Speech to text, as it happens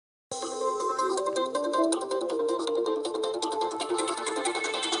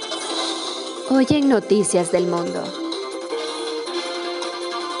Hoy en Noticias del Mundo.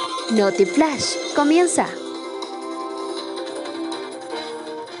 NotiFlash comienza.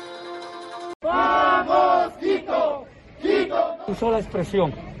 ¡Vamos, Quito! ¡Quito! Usó la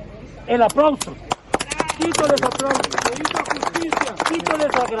expresión. El aplauso. Quito les aplaude. Quito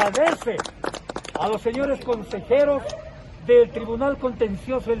les agradece a los señores consejeros del Tribunal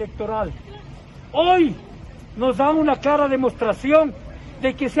Contencioso Electoral. Hoy nos da una clara demostración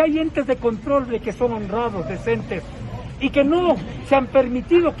de que si hay entes de control, de que son honrados, decentes, y que no se han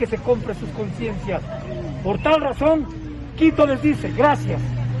permitido que se compre sus conciencias. Por tal razón, Quito les dice, gracias,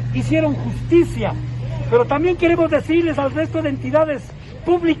 hicieron justicia, pero también queremos decirles al resto de entidades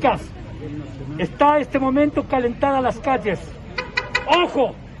públicas, está este momento calentada las calles.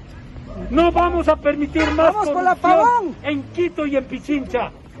 ¡Ojo! No vamos a permitir más corrupción en Quito y en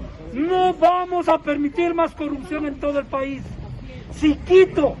Pichincha. No vamos a permitir más corrupción en todo el país. Si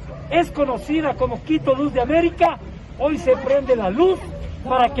Quito es conocida como Quito Luz de América, hoy se prende la luz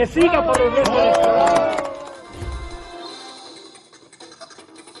para que siga por el resto del país.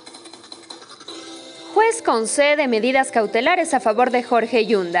 Juez concede medidas cautelares a favor de Jorge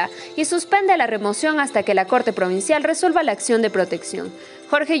Yunda y suspende la remoción hasta que la Corte Provincial resuelva la acción de protección.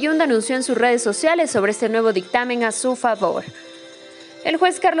 Jorge Yunda anunció en sus redes sociales sobre este nuevo dictamen a su favor. El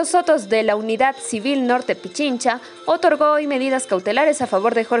juez Carlos Sotos de la Unidad Civil Norte Pichincha otorgó hoy medidas cautelares a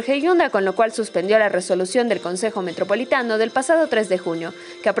favor de Jorge Yunda, con lo cual suspendió la resolución del Consejo Metropolitano del pasado 3 de junio,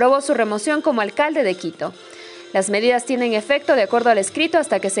 que aprobó su remoción como alcalde de Quito. Las medidas tienen efecto de acuerdo al escrito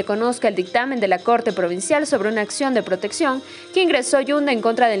hasta que se conozca el dictamen de la Corte Provincial sobre una acción de protección que ingresó Yunda en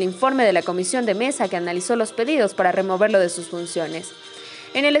contra del informe de la Comisión de Mesa que analizó los pedidos para removerlo de sus funciones.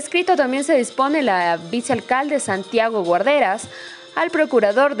 En el escrito también se dispone la vicealcalde Santiago Guarderas, al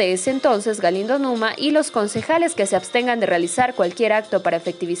procurador de ese entonces, Galindo Numa, y los concejales que se abstengan de realizar cualquier acto para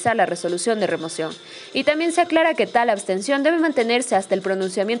efectivizar la resolución de remoción. Y también se aclara que tal abstención debe mantenerse hasta el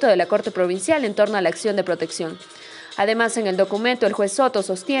pronunciamiento de la Corte Provincial en torno a la acción de protección. Además, en el documento, el juez Soto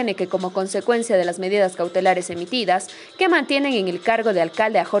sostiene que como consecuencia de las medidas cautelares emitidas, que mantienen en el cargo de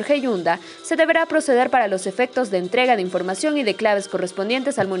alcalde a Jorge Yunda, se deberá proceder para los efectos de entrega de información y de claves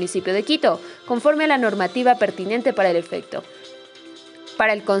correspondientes al municipio de Quito, conforme a la normativa pertinente para el efecto.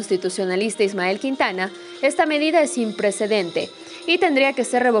 Para el constitucionalista Ismael Quintana, esta medida es sin precedente y tendría que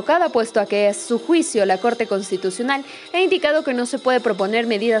ser revocada, puesto a que, a su juicio, la Corte Constitucional ha indicado que no se puede proponer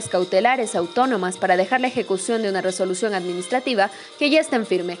medidas cautelares autónomas para dejar la ejecución de una resolución administrativa que ya está en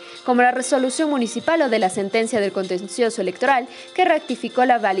firme, como la resolución municipal o de la sentencia del contencioso electoral que ratificó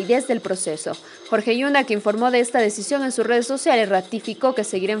la validez del proceso. Jorge Yunda, que informó de esta decisión en sus redes sociales, ratificó que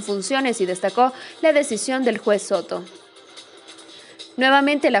seguirá en funciones y destacó la decisión del juez Soto.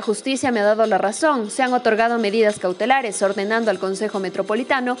 Nuevamente la justicia me ha dado la razón. Se han otorgado medidas cautelares ordenando al Consejo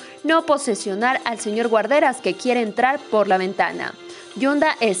Metropolitano no posesionar al señor Guarderas, que quiere entrar por la ventana.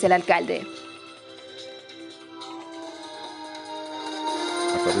 Yunda es el alcalde.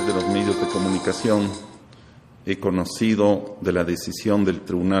 A través de los medios de comunicación he conocido de la decisión del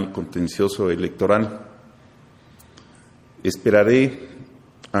Tribunal Contencioso Electoral. Esperaré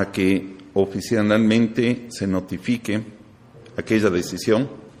a que oficialmente se notifique aquella decisión.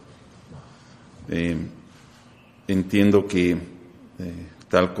 Entiendo que,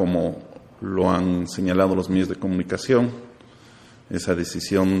 tal como lo han señalado los medios de comunicación, esa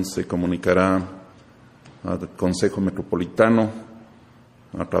decisión se comunicará al Consejo Metropolitano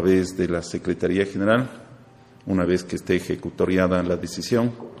a través de la Secretaría General, una vez que esté ejecutoriada la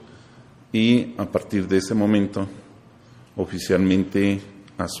decisión, y a partir de ese momento oficialmente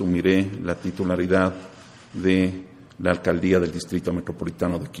asumiré la titularidad de la alcaldía del Distrito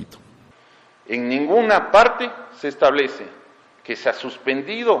Metropolitano de Quito. En ninguna parte se establece que se ha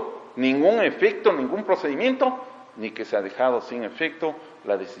suspendido ningún efecto, ningún procedimiento, ni que se ha dejado sin efecto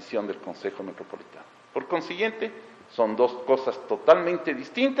la decisión del Consejo Metropolitano. Por consiguiente, son dos cosas totalmente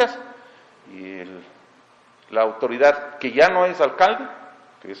distintas y la autoridad que ya no es alcalde,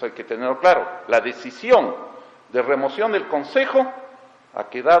 que eso hay que tenerlo claro, la decisión de remoción del Consejo ha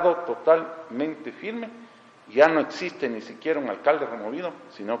quedado totalmente firme. Ya no existe ni siquiera un alcalde removido,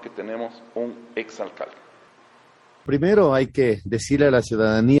 sino que tenemos un exalcalde. Primero hay que decirle a la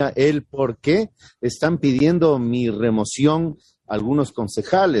ciudadanía el por qué están pidiendo mi remoción algunos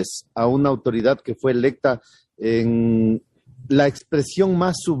concejales a una autoridad que fue electa en la expresión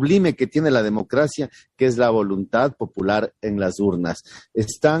más sublime que tiene la democracia, que es la voluntad popular en las urnas.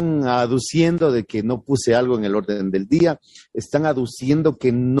 Están aduciendo de que no puse algo en el orden del día, están aduciendo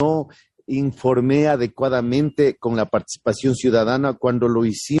que no informé adecuadamente con la participación ciudadana cuando lo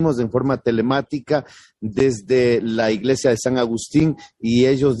hicimos en forma telemática desde la iglesia de San Agustín y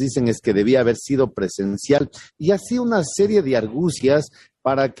ellos dicen es que debía haber sido presencial y así una serie de argucias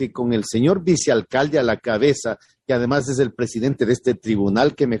para que con el señor vicealcalde a la cabeza, que además es el presidente de este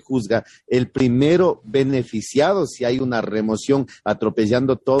tribunal que me juzga, el primero beneficiado si hay una remoción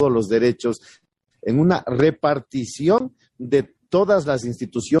atropellando todos los derechos, en una repartición de todas las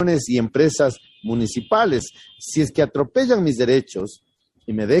instituciones y empresas municipales. Si es que atropellan mis derechos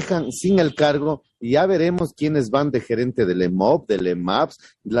y me dejan sin el cargo, ya veremos quiénes van de gerente del EMOP, del EMAPS,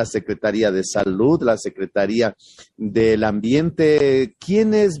 la Secretaría de Salud, la Secretaría del Ambiente,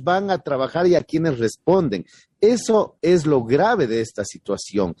 quiénes van a trabajar y a quiénes responden. Eso es lo grave de esta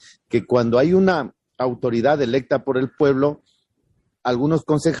situación, que cuando hay una autoridad electa por el pueblo, algunos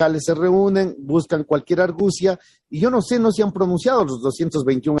concejales se reúnen, buscan cualquier argucia, y yo no sé, no se han pronunciado los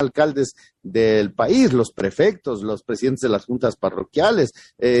 221 alcaldes del país, los prefectos, los presidentes de las juntas parroquiales.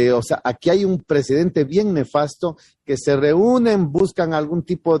 O sea, aquí hay un precedente bien nefasto que se reúnen, buscan algún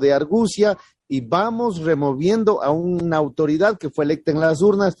tipo de argucia y vamos removiendo a una autoridad que fue electa en las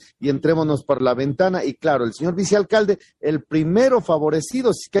urnas y entrémonos por la ventana. Y claro, el señor vicealcalde, el primero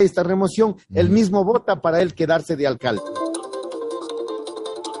favorecido, si es que hay esta remoción, él mismo vota para él quedarse de alcalde.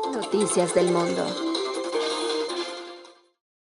 Noticias del mundo.